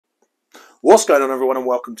What's going on, everyone, and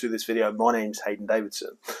welcome to this video. My name's Hayden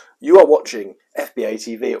Davidson. You are watching FBA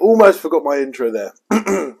TV. Almost forgot my intro there.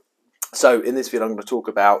 So in this video I'm going to talk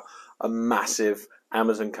about a massive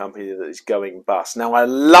Amazon company that is going bust. Now, I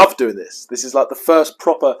love doing this. This is like the first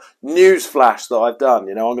proper news flash that I've done.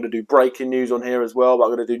 You know, I'm going to do breaking news on here as well, but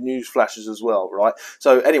I'm going to do news flashes as well, right?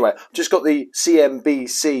 So anyway, I've just got the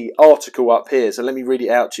CNBC article up here, so let me read it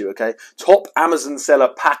out to you, okay? Top Amazon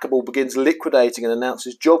seller Packable begins liquidating and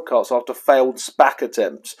announces job cuts after failed SPAC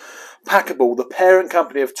attempts. Packable, the parent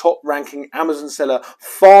company of top-ranking Amazon seller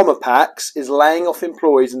PharmaPacks, is laying off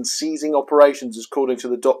employees and ceasing operations, according to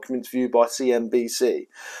the documents viewed by CNBC.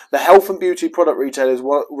 The health and beauty product retailer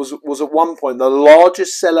was at one point the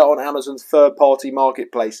largest seller on Amazon's third-party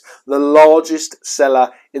marketplace, the largest seller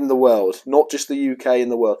in the world, not just the UK, in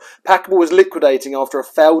the world. Packable was liquidating after a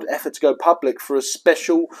failed effort to go public for a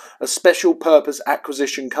special purpose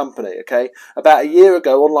acquisition company. Okay, about a year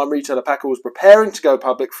ago, online retailer Packable was preparing to go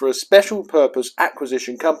public for a special purpose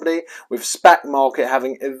acquisition company, with SPAC market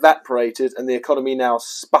having evaporated and the economy now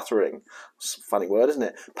sputtering. It's a funny word, isn't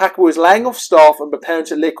it? Packable is laying off staff and preparing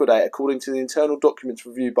to liquidate, according to the internal documents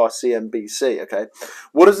reviewed by CNBC. Okay,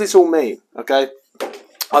 what does this all mean? Okay,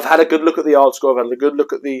 I've had a good look at the article, I've had a good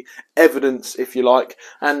look at the evidence, if you like,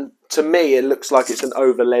 and to me it looks like it's an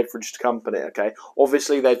over-leveraged company, okay?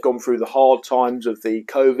 Obviously they've gone through the hard times of the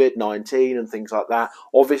COVID-19 and things like that.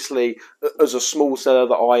 Obviously, as a small seller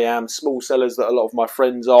that I am, small sellers that a lot of my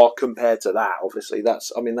friends are, compared to that, obviously,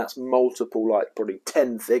 that's multiple, like probably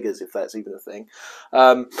 10 figures, if that's even a thing.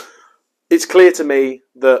 It's clear to me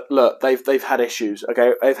that, look, they've had issues.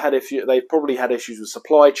 Okay, they've probably had issues with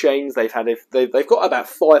supply chains. They've got about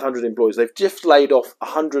 500 employees. They've just laid off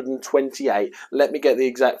 128. Let me get the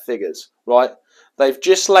exact figures, right? They've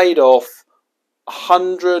just laid off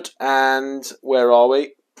 100 and where are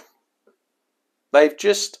we? They've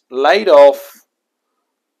just laid off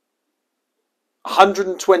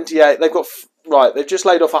 128. They've just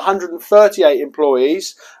laid off 138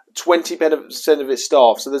 employees. 20% of its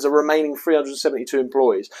staff, so there's a remaining 372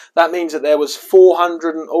 employees. That means that there was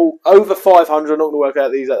 400 over 500. I'm not going to work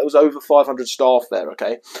out these. There was over 500 staff there.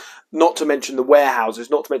 Okay, not to mention the warehouses,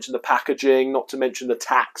 not to mention the packaging, not to mention the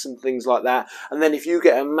tax and things like that. And then if you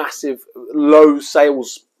get a massive low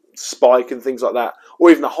sales spike and things like that,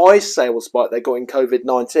 or even a high sales spike they got in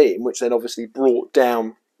COVID-19, which then obviously brought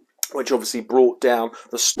down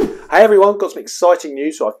the... Hey everyone, got some exciting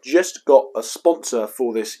news. So I've just got a sponsor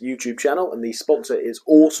for this YouTube channel, and the sponsor is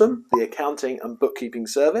Awesome, the accounting and bookkeeping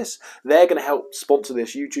service. They're going to help sponsor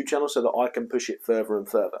this YouTube channel so that I can push it further and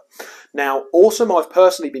further. Now, Awesome I've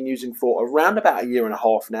personally been using for around about a year and a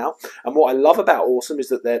half now, and what I love about Awesome is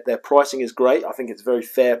that their pricing is great. I think it's very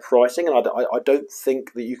fair pricing, and I don't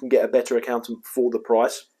think that you can get a better accountant for the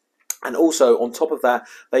price. And also, on top of that,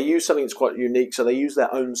 they use something that's quite unique. So they use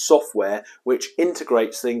their own software, which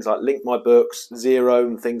integrates things like Link My Books, Xero,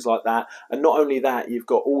 and things like that. And not only that, you've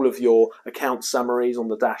got all of your account summaries on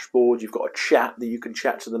the dashboard. You've got a chat that you can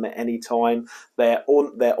chat to them at any time. They're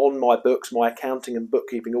on My Books, my accounting and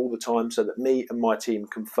bookkeeping all the time, so that me and my team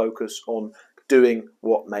can focus on doing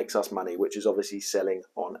what makes us money, which is obviously selling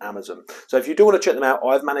on Amazon. So if you do want to check them out,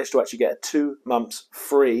 I've managed to actually get a 2 months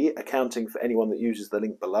free accounting for anyone that uses the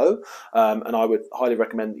link below, and I would highly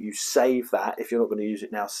recommend that you save that. If you're not going to use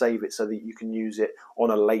it now, save it so that you can use it on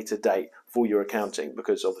a later date for your accounting,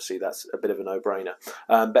 because obviously that's a bit of a no-brainer.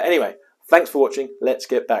 But anyway, thanks for watching. Let's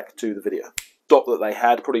get back to the video. Stock that they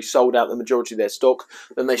had probably sold out the majority of their stock.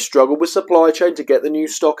 Then they struggled with supply chain to get the new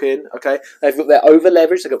stock in. Okay, they're over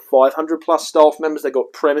leveraged. They've got 500 plus staff members. They've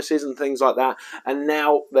got premises and things like that. And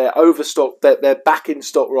now they're overstocked. They're back in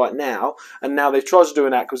stock right now. And now they've tried to do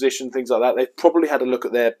an acquisition, things like that. They've probably had a look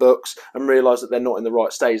at their books and realised that they're not in the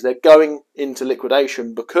right stage. They're going into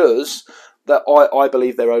liquidation because that I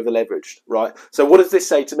believe they're over leveraged, right? So what does this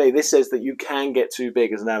say to me? This says that you can get too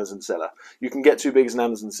big as an Amazon seller. You can get too big as an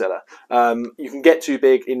Amazon seller. You can get too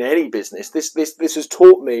big in any business. This has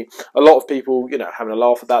taught me, a lot of people, you know, having a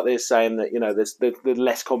laugh about this, saying that, you know, there's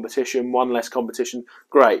less competition, one less competition,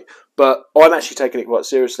 great. But I'm actually taking it quite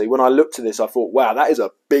seriously. When I looked at this, I thought, wow, that is a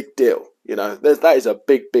big deal. You know, that is a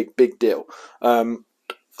big deal.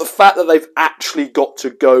 The fact that they've actually got to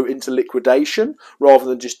go into liquidation rather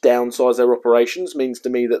than just downsize their operations means to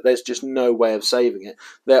me that there's just no way of saving it.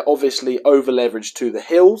 They're obviously over leveraged to the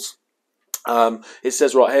hills. It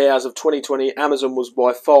says right here, as of 2020, Amazon was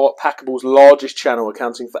by far Packable's largest channel,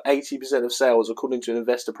 accounting for 80% of sales, according to an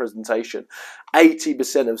investor presentation.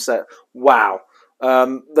 80% of sales. Wow.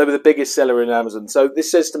 They were the biggest seller in Amazon. So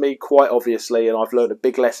this says to me quite obviously, and I've learned a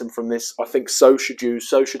big lesson from this, I think so should you,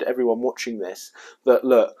 so should everyone watching this, that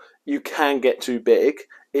look, you can get too big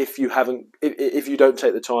if you don't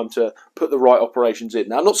take the time to put the right operations in.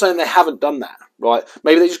 Now, I'm not saying they haven't done that, right?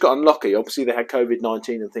 Maybe they just got unlucky. Obviously, they had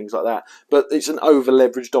COVID-19 and things like that, but it's an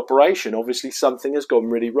over-leveraged operation. Obviously, something has gone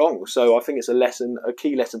really wrong. So I think it's a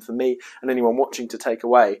key lesson for me and anyone watching to take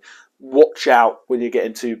away. Watch out when you're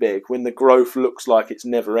getting too big. When the growth looks like it's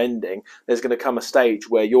never ending, there's going to come a stage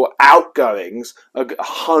where your outgoings are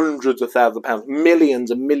hundreds of thousands of pounds, millions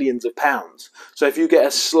and millions of pounds. So if you get a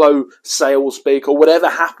slow sales peak or whatever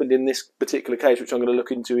happened in this particular case, which I'm going to look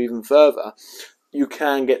into even further, you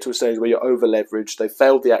can get to a stage where you're over leveraged. They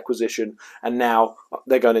failed the acquisition and now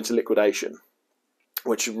they're going into liquidation,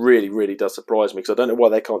 which really, really does surprise me, because I don't know why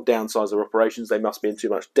they can't downsize their operations. They must be in too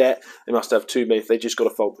much debt. They must have too many. They just got to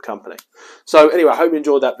fold the company. So anyway, I hope you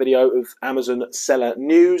enjoyed that video of Amazon seller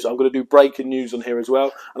news. I'm going to do breaking news on here as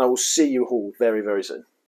well, and I will see you all very, very soon.